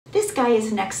guy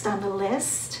is next on the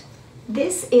list.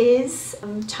 This is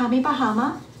Tommy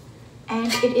Bahama,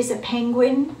 and it is a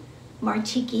penguin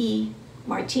martini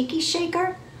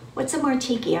shaker. What's a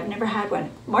martini? I've never had one.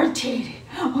 Martini.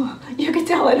 Oh, you can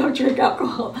tell I don't drink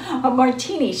alcohol. A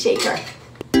martini shaker.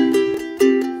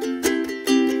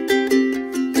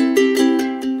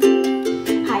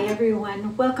 Hi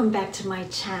everyone, welcome back to my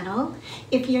channel.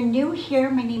 If you're new here,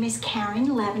 my name is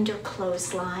Karen, Lavender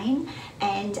Clothesline,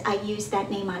 and I use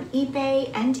that name on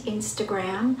eBay and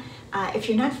Instagram. If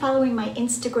you're not following my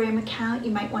Instagram account,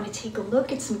 you might want to take a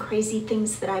look at some crazy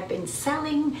things that I've been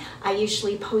selling. I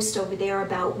usually post over there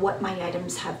about what my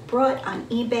items have brought on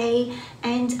eBay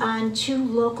and on 2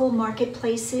 local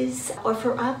marketplaces,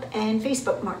 OfferUp and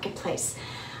Facebook Marketplace.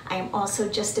 I am also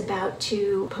just about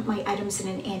to put my items in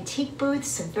an antique booth,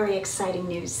 so very exciting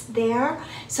news there.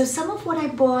 So some of what I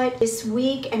bought this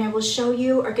week, and I will show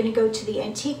you, are going to go to the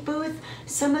antique booth.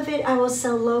 Some of it I will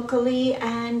sell locally,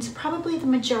 and probably the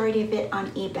majority of it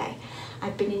on eBay.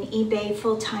 I've been an eBay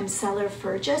full-time seller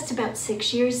for just about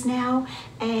 6 years now,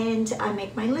 and I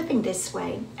make my living this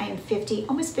way. I am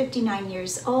almost 59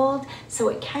 years old, so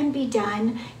it can be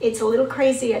done. It's a little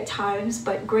crazy at times,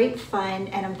 but great fun,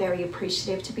 and I'm very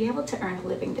appreciative to be able to earn a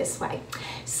living this way.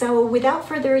 So without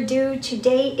further ado,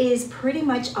 today is pretty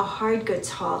much a hard goods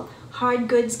haul. Hard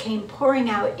goods came pouring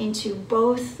out into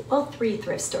all 3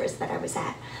 thrift stores that I was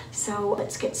at. So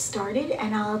let's get started,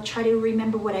 and I'll try to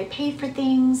remember what I paid for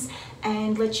things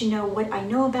and let you know what I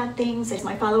know about things. As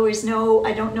my followers know,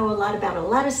 I don't know a lot about a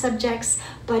lot of subjects,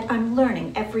 but I'm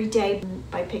learning every day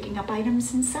by picking up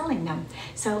items and selling them.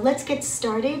 So let's get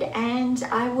started, and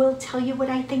I will tell you what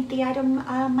I think the item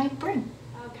might bring.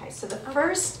 Okay, so the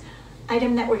first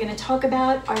item that we're going to talk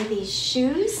about are these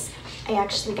shoes. I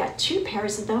actually got 2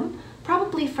 pairs of them,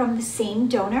 probably from the same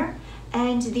donor,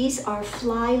 and these are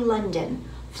Fly London.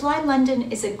 Fly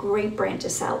London is a great brand to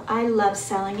sell. I love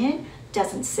selling it.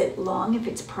 Doesn't sit long if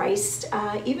it's priced,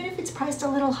 even if it's priced a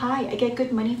little high. I get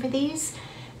good money for these.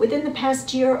 Within the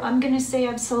past year, I'm gonna say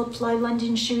I've sold Fly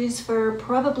London shoes for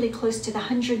probably close to the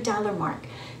 $100 mark.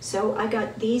 So I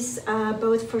got these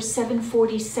both for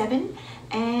 $7.47,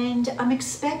 and I'm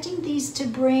expecting these to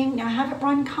bring, now I haven't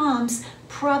run comps,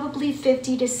 probably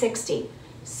 50 to 60.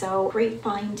 So great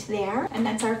find there, and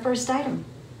that's our first item.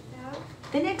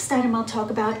 The next item I'll talk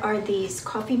about are these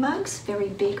coffee mugs, very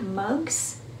big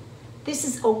mugs. This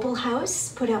is Opal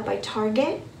House, put out by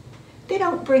Target. They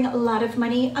don't bring a lot of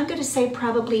money. I'm gonna say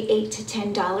probably $8 to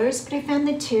 $10, but I found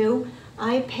the 2.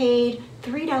 I paid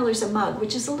 $3 a mug,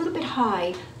 which is a little bit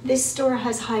high. This store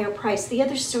has higher price. The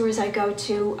other stores I go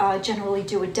to generally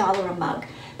do $1 a mug.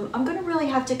 I'm gonna really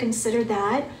have to consider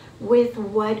that with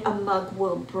what a mug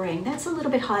will bring. That's a little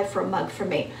bit high for a mug for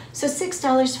me. So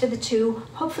 $6 for the 2.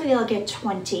 Hopefully I'll get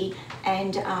 20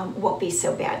 and won't be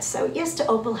so bad. So yes to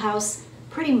Opal House.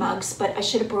 Pretty mugs, but I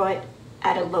should have brought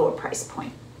at a lower price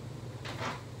point.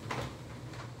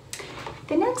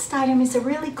 The next item is a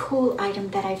really cool item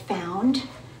that I found.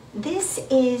 This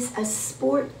is a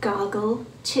sport goggle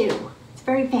too. It's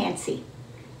very fancy.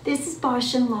 This is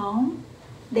Bosch & Lomb.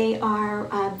 They are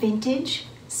vintage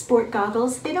sport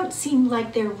goggles. They don't seem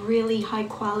like they're really high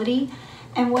quality.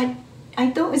 And what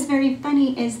I thought was very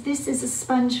funny is this is a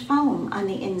sponge foam on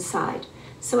the inside.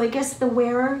 So I guess the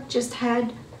wearer just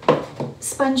had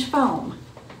sponge foam.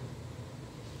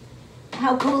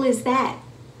 How cool is that?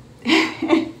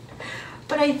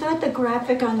 But I thought the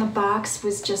graphic on the box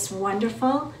was just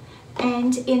wonderful.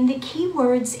 And in the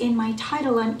keywords in my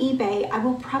title on eBay, I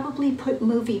will probably put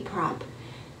movie prop.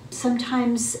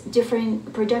 Sometimes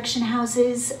different production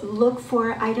houses look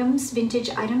for items, vintage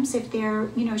items, if they're,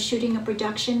 shooting a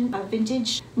production, a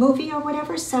vintage movie or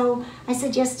whatever. So I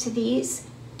said yes to these.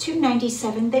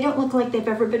 $2.97. They don't look like they've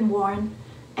ever been worn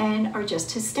and are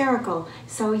just hysterical.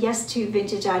 So yes to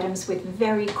vintage items with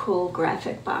very cool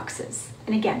graphic boxes.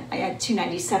 And again, I had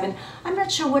 $2.97. I'm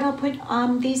not sure what I'll put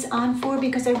these on for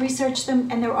because I researched them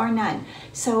and there are none.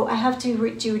 So I have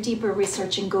to do deeper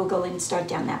research in Google and start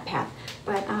down that path.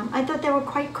 But I thought they were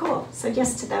quite cool. So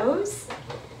yes to those.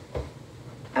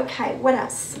 Okay, what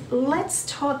else? Let's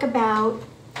talk about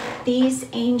these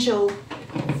angel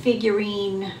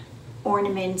figurine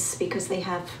ornaments because they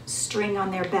have string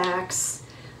on their backs.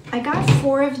 I got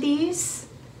 4 of these.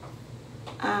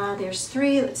 There's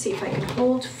 3. Let's see if I can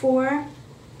hold 4.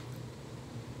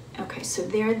 Okay, so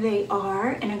there they are,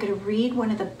 and I'm going to read one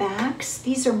of the backs.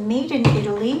 These are made in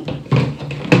Italy.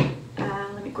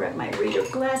 Let me grab my reader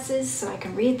glasses so I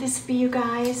can read this for you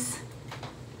guys.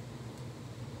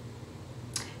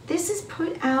 This is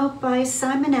put out by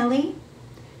Simonelli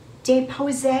de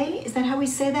Pose. Is that how we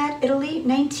say that? Italy,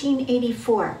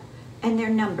 1984, and they're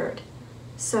numbered.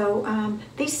 So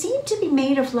they seem to be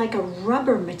made of like a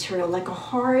rubber material, like a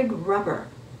hard rubber.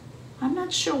 I'm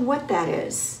not sure what that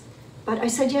is, but I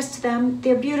said yes to them.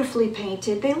 They're beautifully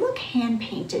painted. They look hand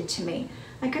painted to me.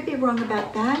 I could be wrong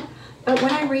about that, but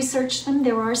when I researched them,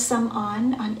 there are some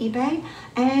on eBay,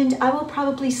 and I will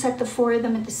probably set the 4 of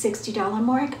them at the $60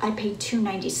 mark. I paid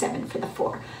 $2.97 for the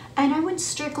 4. And I went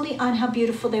strictly on how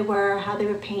beautiful they were, how they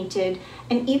were painted,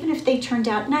 and even if they turned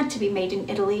out not to be made in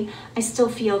Italy, I still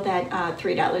feel that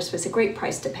 $3 was a great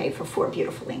price to pay for 4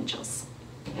 beautiful angels.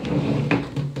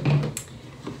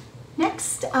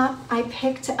 Next up, I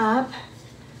picked up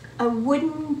a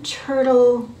wooden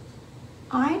turtle.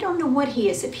 I don't know what he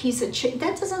is, if he's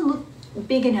that doesn't look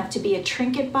big enough to be a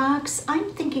trinket box.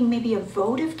 I'm thinking maybe a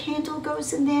votive candle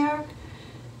goes in there.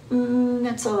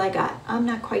 That's all I got. I'm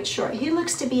not quite sure. He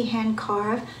looks to be hand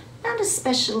carved, not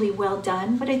especially well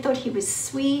done, but I thought he was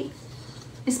sweet.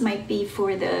 This might be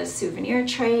for the souvenir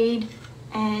trade,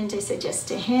 and I said yes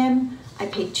to him. I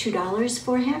paid $2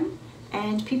 for him,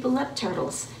 and people love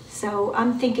turtles. So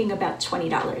I'm thinking about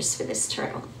 $20 for this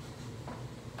turtle.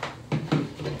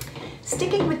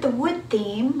 Sticking with the wood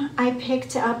theme, I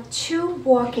picked up 2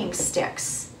 walking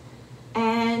sticks,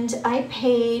 and I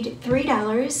paid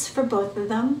 $3 for both of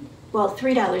them. Well,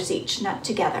 $3 each, not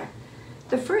together.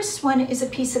 The first one is a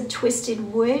piece of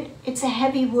twisted wood. It's a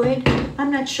heavy wood.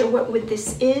 I'm not sure what wood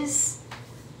this is.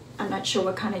 I'm not sure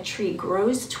what kind of tree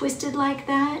grows twisted like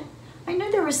that. I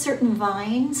know there are certain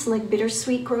vines, like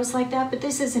bittersweet grows like that, but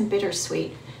this isn't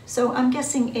bittersweet. So I'm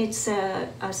guessing it's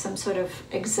some sort of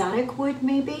exotic wood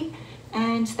maybe.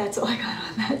 And that's all I got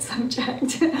on that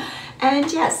subject.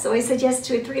 And yes, so I said yes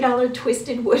to a $3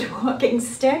 twisted wood walking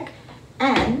stick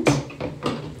and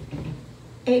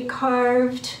a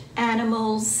carved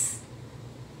animals,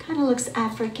 kind of looks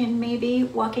African maybe,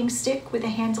 walking stick with a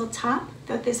handle top.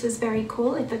 Thought this was very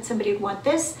cool. I thought somebody would want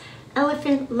this.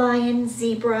 Elephant, lion,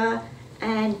 zebra,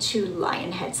 and 2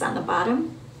 lion heads on the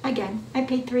bottom. Again, I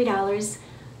paid $3.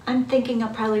 I'm thinking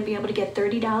I'll probably be able to get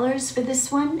 $30 for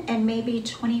this one and maybe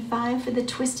 $25 for the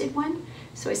twisted one.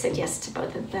 So I said yes to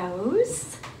both of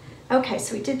those. Okay,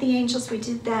 so we did the angels, we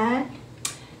did that.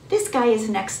 This guy is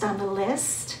next on the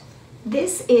list.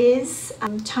 This is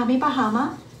Tommy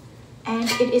Bahama, and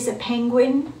it is a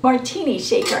penguin martini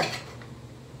shaker.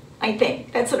 I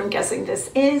think, that's what I'm guessing this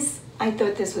is. I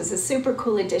thought this was a super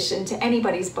cool addition to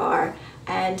anybody's bar,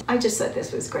 and I just thought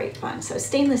this was great fun. So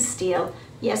stainless steel,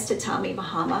 yes to Tommy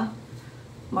Bahama.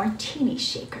 Martini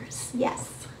shakers,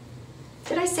 yes.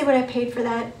 Did I say what I paid for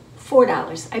that?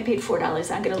 $4. I paid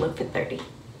 $4. I'm gonna look for $30.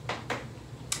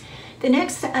 The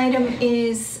next item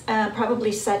is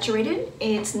probably saturated.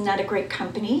 It's not a great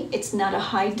company. It's not a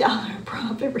high dollar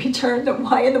profit return. Then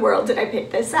why in the world did I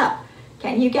pick this up?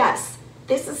 Can you guess?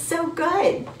 This is so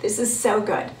good. This is so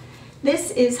good.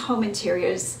 This is home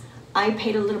interiors. I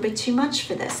paid a little bit too much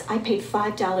for this. I paid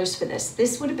 $5 for this.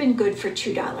 This would have been good for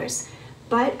 $2,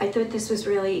 but I thought this was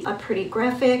really a pretty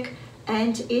graphic,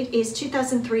 and it is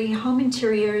 2003 Home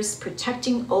Interiors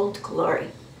Protecting Old Glory.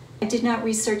 I did not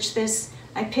research this.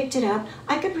 I picked it up.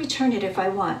 I could return it if I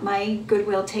want. My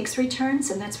Goodwill takes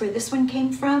returns, and that's where this one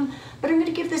came from. But I'm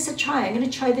gonna give this a try. I'm gonna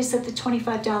try this at the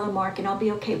 $25 mark, and I'll be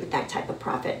okay with that type of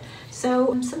profit.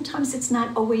 So sometimes it's not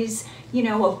always, you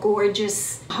know, a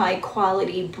gorgeous, high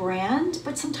quality brand,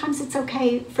 but sometimes it's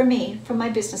okay for me, for my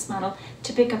business model,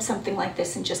 to pick up something like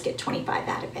this and just get 25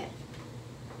 out of it.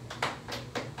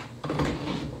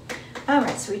 All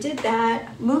right, so we did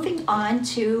that. Moving on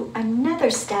to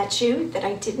another statue that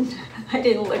I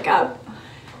didn't look up.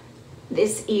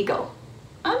 This eagle.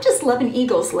 I'm just loving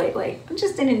eagles lately. I'm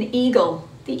just in the eagle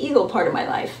part of my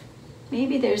life.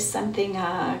 Maybe there's something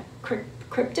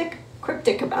cryptic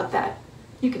about that.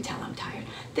 You can tell I'm tired.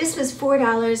 This was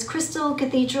 $4. Crystal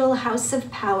Cathedral House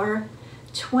of Power,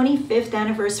 25th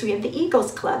anniversary of the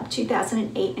Eagles Club,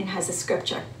 2008, and has a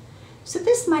scripture. So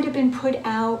this might have been put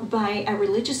out by a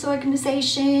religious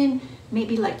organization,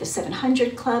 maybe like the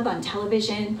 700 Club on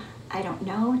television. I don't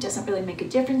know, it doesn't really make a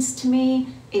difference to me.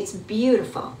 It's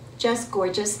beautiful, just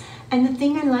gorgeous. And the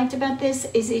thing I liked about this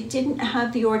is it didn't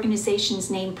have the organization's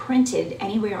name printed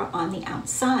anywhere on the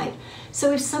outside.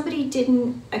 So if somebody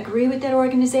didn't agree with that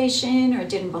organization or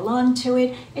didn't belong to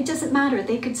it, it doesn't matter.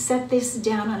 They could set this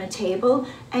down on a table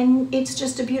and it's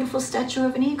just a beautiful statue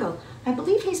of an eagle. I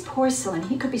believe he's porcelain.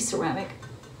 He could be ceramic.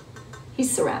 He's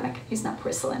ceramic, he's not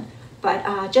porcelain.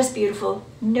 But just beautiful,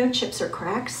 no chips or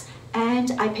cracks.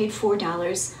 And I paid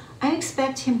 $4. I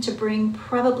expect him to bring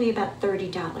probably about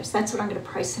 $30. That's what I'm going to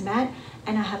price him at,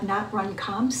 and I have not run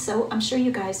comps, so I'm sure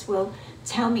you guys will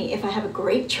tell me if I have a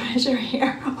great treasure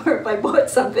here or if I bought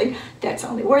something that's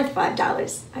only worth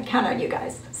 $5. I count on you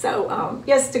guys. So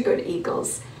yes to good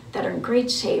eagles that are in great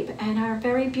shape and are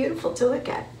very beautiful to look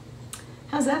at.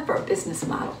 How's that for a business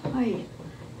model?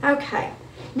 Okay,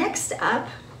 next up,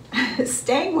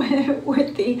 staying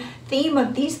with the theme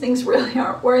of these things really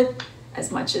aren't worth as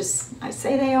much as I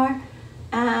say they are.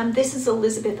 This is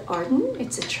Elizabeth Arden.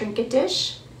 It's a trinket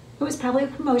dish. It was probably a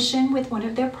promotion with one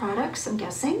of their products, I'm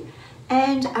guessing.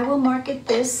 And I will market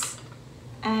this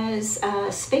as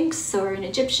a Sphinx or an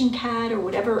Egyptian cat or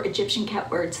whatever Egyptian cat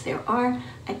words there are.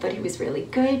 I thought he was really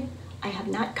good. I have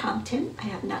not comped him. I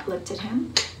have not looked at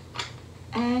him.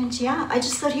 And yeah, I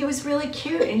just thought he was really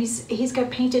cute. And he's got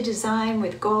painted design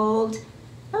with gold.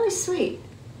 Really sweet.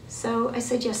 So I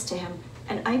said yes to him.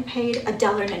 And I paid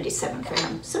 $1.97 for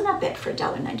him. So not bad for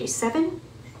 $1.97.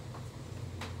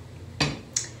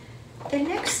 The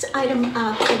next item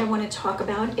up that I want to talk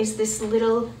about is this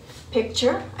little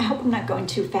picture. I hope I'm not going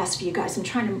too fast for you guys. I'm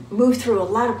trying to move through a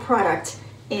lot of product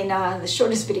in the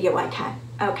shortest video I can.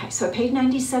 Okay, so I paid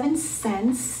 97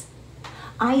 cents.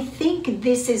 I think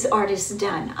this is artist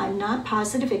done. I'm not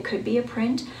positive, it could be a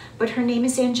print, but her name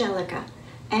is Angelica.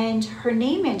 And her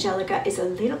name, Angelica, is a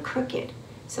little crooked.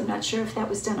 So I'm not sure if that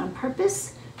was done on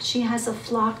purpose. She has a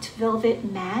flocked velvet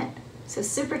mat. So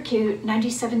super cute,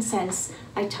 97 cents.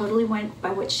 I totally went by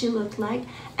what she looked like.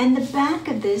 And the back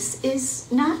of this is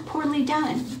not poorly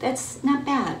done. That's not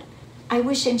bad. I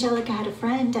wish Angelica had a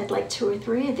friend. I'd like 2 or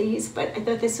 3 of these, but I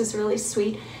thought this was really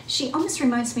sweet. She almost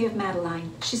reminds me of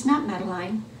Madeline. She's not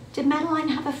Madeline. Did Madeline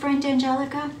have a friend,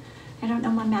 Angelica? I don't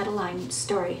know my Madeline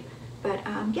story. But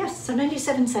yes, so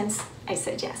 97 cents, I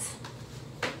said yes.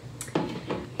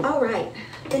 All right.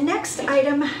 The next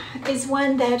item is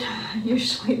one that I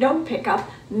usually don't pick up,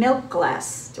 milk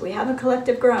glass. Do we have a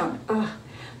collective groan? Ugh.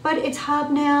 But it's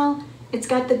hobnail. It's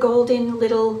got the golden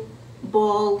little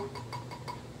ball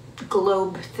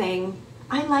globe thing.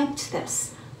 I liked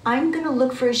this. I'm gonna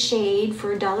look for a shade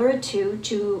for $1 or $2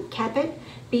 to cap it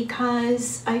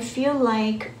because I feel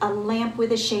like a lamp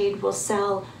with a shade will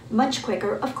sell much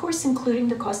quicker, of course including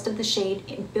the cost of the shade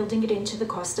and building it into the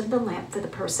cost of the lamp for the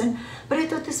person. But I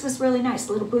thought this was really nice,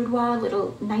 little boudoir,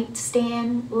 little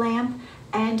nightstand lamp.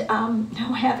 And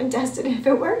no, I haven't tested if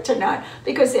it worked or not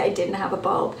because I didn't have a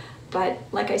bulb. But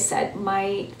like I said,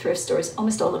 my thrift stores,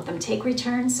 almost all of them take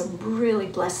returns, so I'm really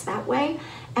blessed that way.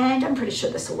 And I'm pretty sure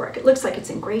this will work. It looks like it's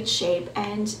in great shape,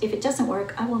 and if it doesn't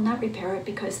work, I will not repair it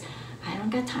because I don't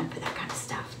got time for that kind of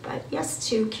stuff. But yes,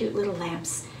 2 cute little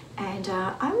lamps. And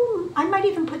I might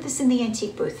even put this in the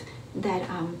antique booth that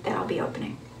I'll be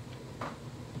opening.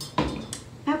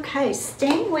 Okay,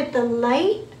 staying with the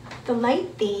light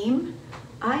theme,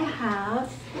 I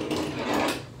have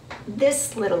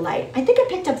this little light. I think I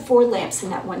picked up 4 lamps in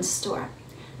that one store.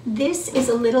 This is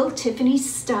a little Tiffany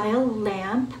style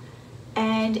lamp,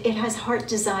 and it has heart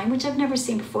design, which I've never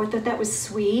seen before. I thought that was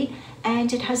sweet.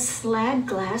 And it has slag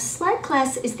glass. Slag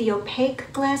glass is the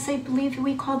opaque glass, I believe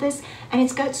we call this, and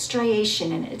it's got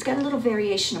striation in it. It's got a little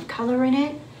variation of color in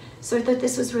it. So I thought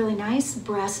this was really nice.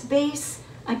 Brass base.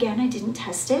 Again, I didn't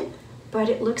test it, but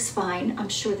it looks fine. I'm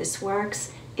sure this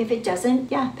works. If it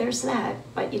doesn't, yeah, there's that,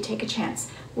 but you take a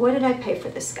chance. What did I pay for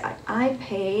this guy? I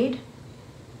paid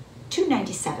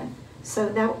 $2.97. So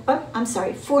that, oh, I'm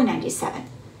sorry, $4.97.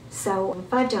 So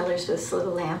 $5 for this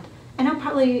little lamp. And I'll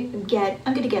probably get,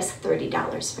 I'm gonna guess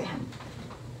 $30 for him.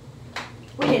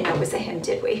 We didn't know it was a him,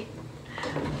 did we?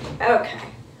 Okay,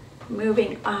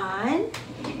 moving on.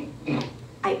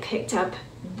 I picked up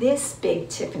this big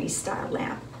Tiffany style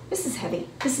lamp. This is heavy,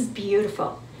 this is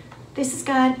beautiful. This has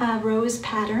got a rose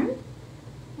pattern.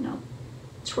 You know,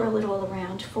 twirl it all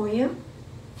around for you.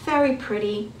 Very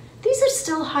pretty. These are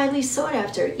still highly sought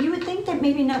after. You would think that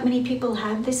maybe not many people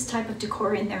have this type of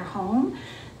decor in their home,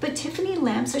 but Tiffany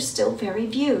lamps are still very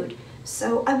viewed.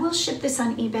 So I will ship this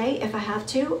on eBay if I have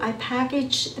to. I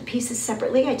package the pieces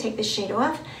separately. I take the shade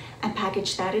off and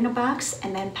package that in a box,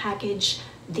 and then package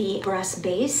the brass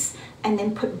base, and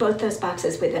then put both those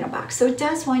boxes within a box. So it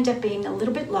does wind up being a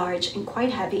little bit large and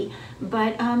quite heavy,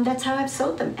 but that's how I've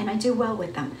sold them, and I do well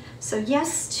with them. So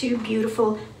yes, 2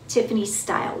 beautiful Tiffany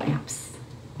style lamps.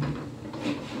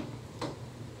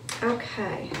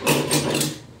 Okay.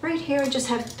 Right here I just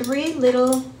have 3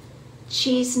 little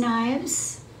cheese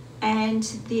knives, and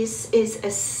this is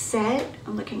a set.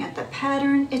 I'm looking at the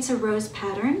pattern. It's a rose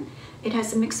pattern. It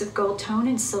has a mix of gold tone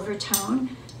and silver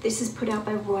tone. This is put out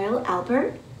by Royal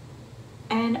Albert,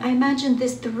 and I imagine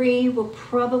this 3 will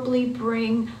probably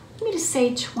bring let me just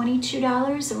say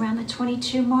 $22, around the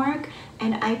 22 mark,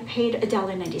 and I paid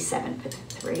 $1.97 for the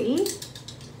 3.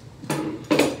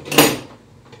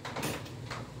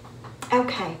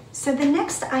 Okay, so the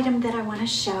next item that I want to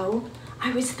show,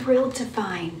 I was thrilled to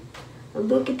find.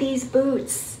 Look at these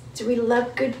boots. Do we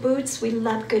love good boots? We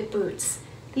love good boots.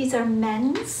 These are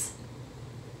men's.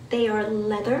 They are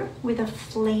leather with a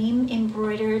flame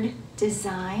embroidered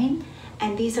design.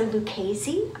 And these are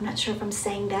Lucchese. I'm not sure if I'm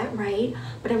saying that right,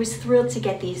 but I was thrilled to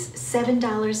get these,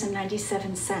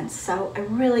 $7.97. So I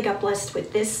really got blessed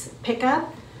with this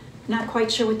pickup. Not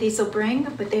quite sure what these will bring,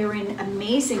 but they are in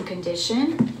amazing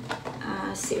condition.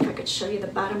 See if I could show you the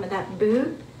bottom of that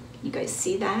boot. You guys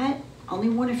see that? Only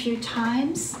worn a few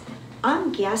times.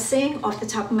 I'm guessing off the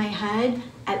top of my head,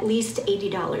 at least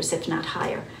 $80, if not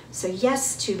higher. So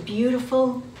yes, 2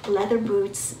 beautiful leather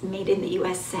boots made in the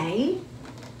USA.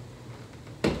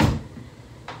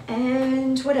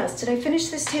 And what else? Did I finish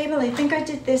this table? I think I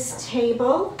did this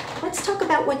table. Let's talk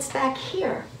about what's back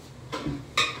here.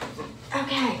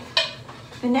 Okay,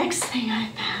 the next thing I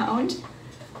found,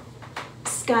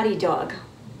 Scotty dog,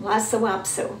 Lhasa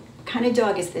Apso. What kind of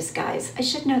dog is this, guys? I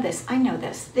should know this. I know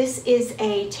this. This is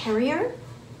a terrier.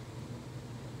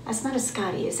 That's not a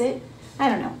Scotty, is it? I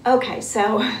don't know. Okay,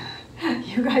 so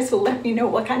you guys will let me know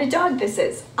what kind of dog this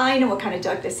is. I know what kind of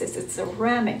dog this is. It's a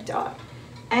ceramic dog.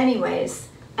 Anyways,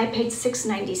 I paid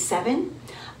 $6.97.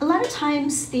 A lot of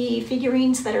times the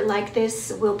figurines that are like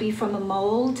this will be from a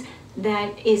mold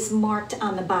that is marked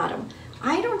on the bottom.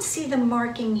 I don't see the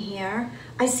marking here.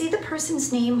 I see the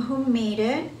person's name who made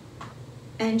it,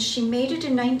 and she made it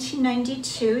in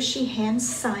 1992. She hand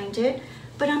signed it,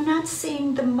 but I'm not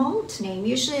seeing the mold name.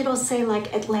 Usually it'll say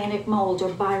like Atlantic Mold or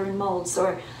Byron Molds,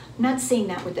 or I'm not seeing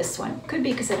that with this one. Could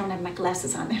be because I don't have my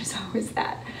glasses on, there's always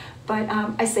that. But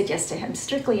I said yes to him,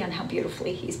 strictly on how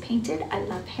beautifully he's painted. I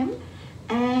love him.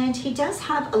 And he does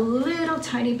have a little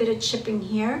tiny bit of chipping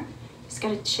here. He's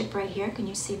got a chip right here, can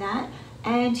you see that?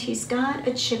 And he's got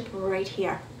a chip right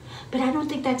here. But I don't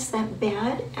think that's that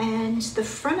bad. And the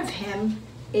front of him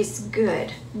is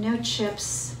good, no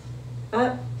chips.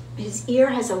 His ear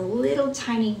has a little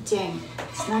tiny ding.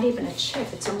 It's not even a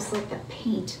chip, it's almost like the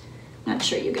paint. Not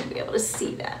sure you're gonna be able to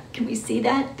see that. Can we see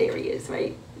that? There he is,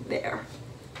 right there.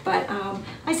 But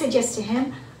I said yes to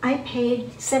him. I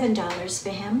paid $7 for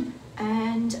him,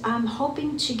 and I'm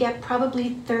hoping to get probably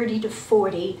 30 to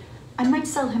 40. I might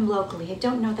sell him locally. I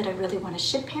don't know that I really want to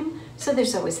ship him, so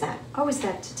there's always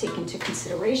that to take into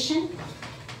consideration.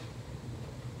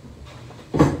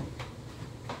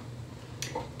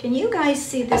 Can you guys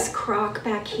see this crock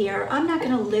back here? I'm not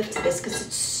going to lift this because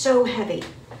it's so heavy.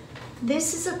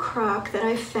 This is a crock that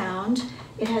I found.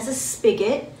 It has a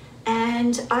spigot,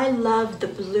 and I love the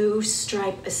blue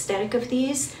stripe aesthetic of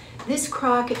these. This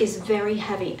crock is very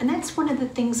heavy, and that's one of the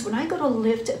things when I go to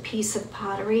lift a piece of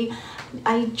pottery,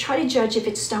 I try to judge if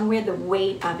it's stoneware, the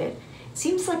weight of it. It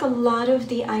seems like a lot of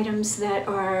the items that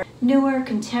are newer,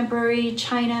 contemporary,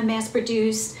 China,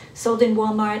 mass-produced, sold in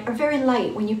Walmart are very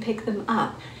light when you pick them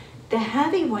up. The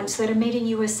heavy ones that are made in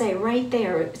USA, right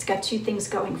there, it's got 2 things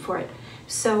going for it.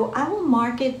 So I will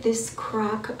market this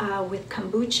crock with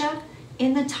kombucha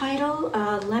in the title,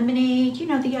 lemonade, you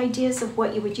know, the ideas of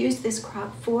what you would use this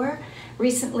crock for.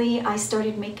 Recently, I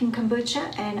started making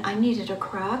kombucha, and I needed a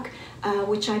crock,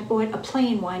 which I bought a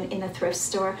plain one in a thrift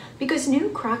store because new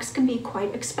crocks can be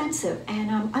quite expensive.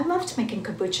 And I loved making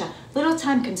kombucha, a little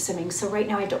time consuming. So right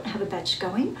now I don't have a batch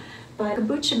going, but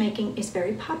kombucha making is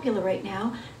very popular right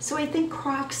now. So I think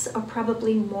crocks are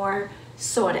probably more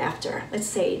sought after, let's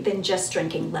say, than just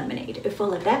drinking lemonade, if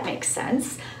all of that makes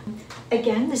sense.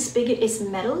 Again, the spigot is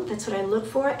metal, that's what I look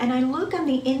for, and I look on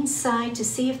the inside to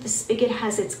see if the spigot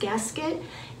has its gasket,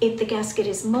 if the gasket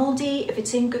is moldy, if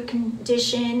it's in good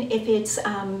condition, if it's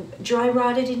dry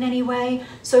rotted in any way.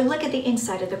 So I look at the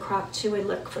inside of the crock too. I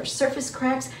look for surface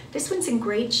cracks. This one's in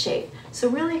great shape, so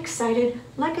really excited.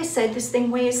 Like I said, this thing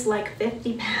weighs like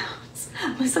 50 pounds.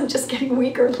 Unless I'm just getting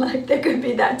weaker, like there could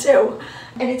be that too.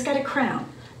 And it's got a crown.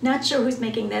 Not sure who's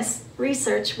making this.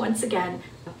 Research, once again.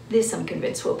 This I'm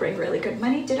convinced will bring really good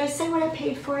money. Did I say what I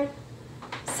paid for it?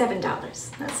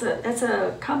 $7. That's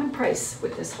a common price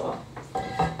with this haul.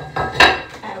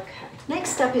 Okay.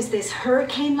 Next up is this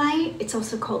hurricane light. It's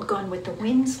also called Gone with the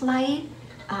Wind's light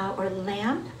or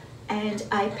lamp. And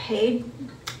I paid,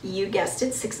 you guessed it,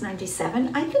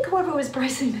 $6.97. I think whoever was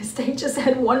pricing this, they just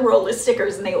had 1 roll of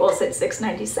stickers and they all said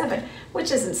 $6.97,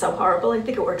 which isn't so horrible. I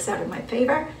think it works out in my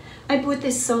favor. I bought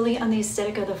this solely on the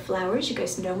aesthetic of the flowers. You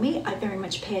guys know me. I very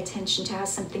much pay attention to how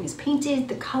something is painted,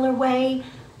 the colorway,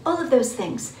 all of those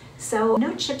things. So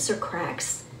no chips or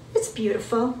cracks. It's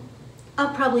beautiful.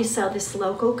 I'll probably sell this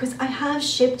local because I have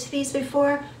shipped these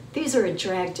before. These are a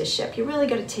drag to ship. You really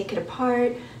got to take it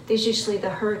apart. There's usually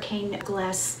the hurricane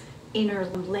glass inner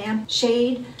lamp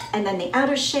shade and then the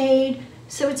outer shade.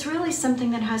 So it's really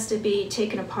something that has to be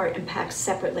taken apart and packed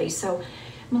separately. So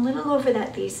I'm a little over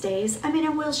that these days. I mean, I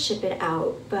will ship it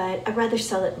out, but I'd rather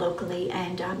sell it locally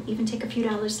and even take a few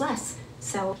dollars less.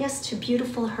 So yes, to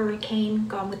beautiful hurricane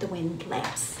Gone with the Wind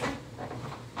lamps.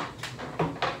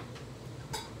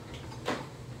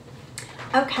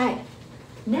 Okay,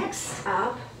 next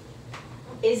up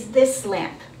is this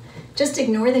lamp. Just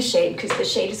ignore the shade because the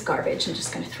shade is garbage. I'm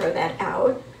just going to throw that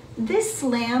out. This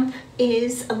lamp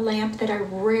is a lamp that I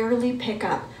rarely pick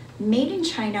up. Made in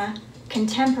China,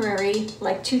 contemporary,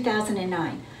 like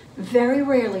 2009. Very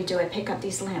rarely do I pick up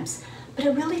these lamps, but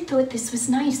I really thought this was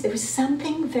nice. There was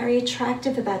something very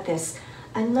attractive about this.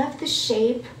 I love the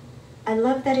shape. I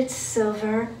love that it's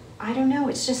silver. I don't know,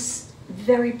 it's just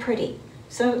very pretty.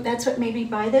 So that's what made me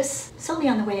buy this, solely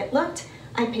on the way it looked.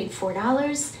 I paid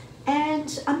 $4,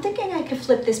 and I'm thinking I could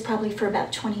flip this probably for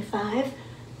about $25.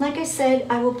 Like I said,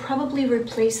 I will probably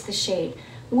replace the shade.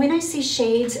 When I see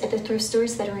shades at the thrift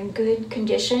stores that are in good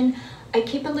condition, I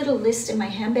keep a little list in my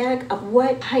handbag of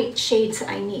what height shades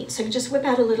I need. So I just whip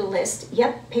out a little list.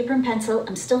 Yep, paper and pencil.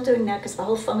 I'm still doing that because the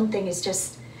whole phone thing is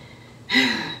just,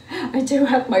 I do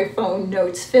have my phone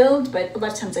notes filled, but a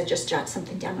lot of times I just jot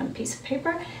something down on a piece of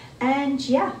paper. And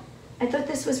yeah, I thought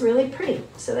this was really pretty.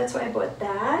 So that's why I bought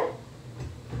that.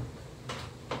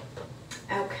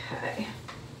 Okay.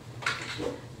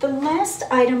 The last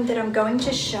item that I'm going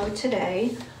to show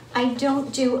today, I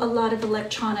don't do a lot of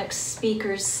electronics,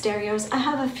 speakers, stereos. I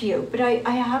have a few, but I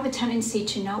have a tendency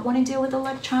to not want to deal with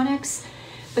electronics.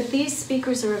 But these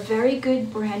speakers are a very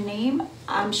good brand name.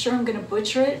 I'm sure I'm going to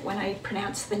butcher it when I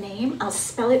pronounce the name. I'll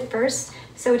spell it first.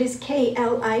 So it is K-L-I-P-S-C-H.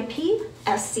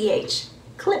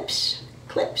 Klipsch.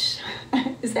 Klipsch.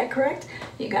 Is that correct?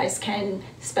 You guys can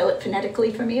spell it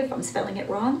phonetically for me if I'm spelling it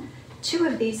wrong. 2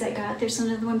 of these I got. There's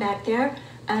another one back there.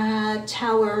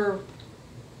 Tower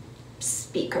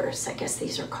speakers, I guess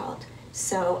these are called.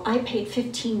 So I paid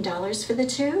 $15 for the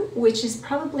 2, which is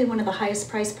probably one of the highest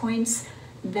price points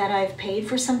that I've paid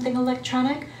for something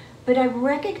electronic, but I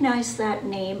recognized that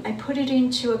name. I put it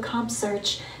into a comp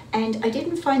search and I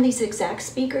didn't find these exact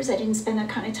speakers. I didn't spend that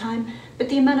kind of time, but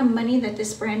the amount of money that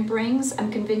this brand brings,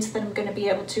 I'm convinced that I'm going to be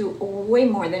able to way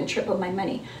more than triple my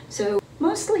money. So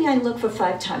mostly I look for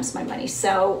 5 times my money.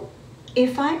 So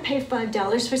if I pay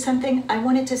 $5 for something, I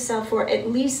want it to sell for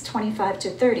at least 25 to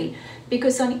 30,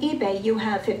 because on eBay you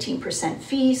have 15%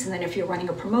 fees, and then if you're running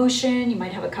a promotion, you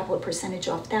might have a couple of percentage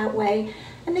off that way,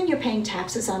 and then you're paying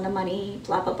taxes on the money,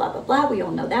 blah, blah, blah, blah, blah. We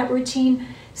all know that routine.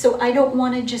 So I don't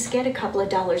want to just get a couple of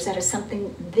dollars out of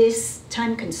something this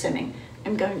time consuming.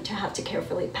 I'm going to have to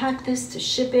carefully pack this to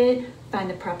ship it, find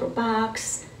the proper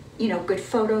box, you know, good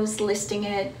photos, listing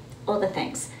it, all the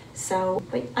things. So,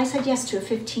 but I said yes to a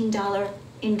 $15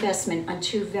 investment on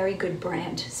 2 very good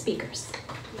brand speakers.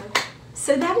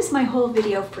 So that is my whole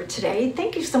video for today.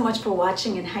 Thank you so much for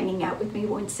watching and hanging out with me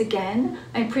once again.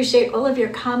 I appreciate all of your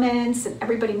comments and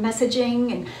everybody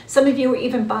messaging, and some of you are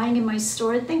even buying in my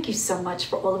store. Thank you so much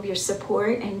for all of your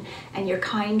support and your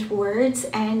kind words.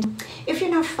 And if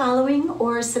you're not following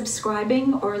or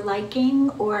subscribing or liking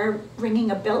or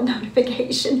ringing a bell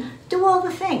notification, do all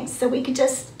the things so we can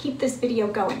just keep this video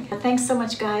going. Thanks so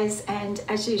much, guys, and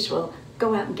as usual,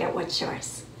 go out and get what's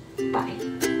yours.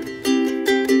 Bye.